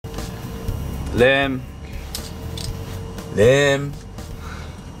Lim. Lim.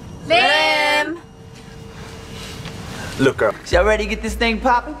 Lim. Look, girl. Y'all ready to get this thing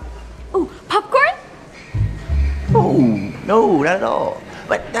popping? Ooh, popcorn? Oh, no, not at all.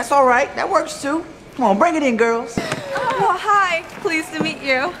 But that's all right. That works too. Come on, bring it in, girls. Oh, hi. Pleased to meet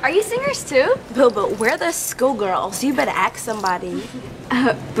you. Are you singers too? Boo-Boo, we're the schoolgirls, so you better ask somebody.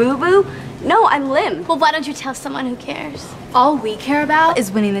 Boo-Boo? No, I'm Lim. Well, why don't you tell someone who cares? All we care about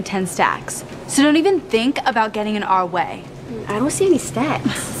is winning the 10 stacks. So don't even think about getting in our way. I don't see any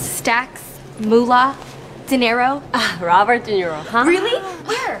stacks. Stacks, moolah, dinero. Robert De Niro, huh? Really?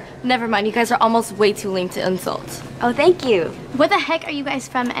 Where? Never mind, you guys are almost way too lame to insult. Oh, thank you. Where the heck are you guys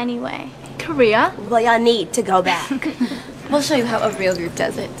from anyway? Korea? Well, y'all need to go back. We'll show you how a real group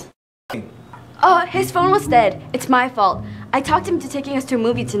does it. Oh, his phone was dead. It's my fault. I talked him to taking us to a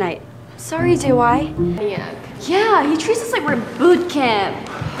movie tonight. Sorry, do I? Yeah, he treats us like we're boot camp.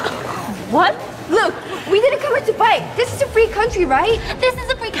 What? Look, we didn't come here to fight. This is a free country, right? This is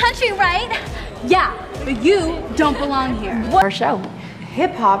a free country, right? Yeah, but you don't belong here. What? Our show.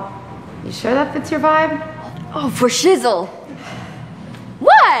 Hip-hop? You sure that fits your vibe? Oh, for shizzle.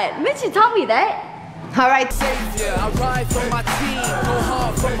 What? Mitchie taught me that. All right. Yeah, I ride for my team, go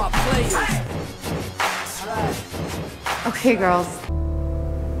hard for my players. Okay, girls.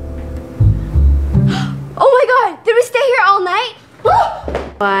 Oh my god, did we stay here all night?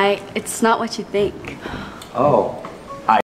 Why, it's not what you think. Oh.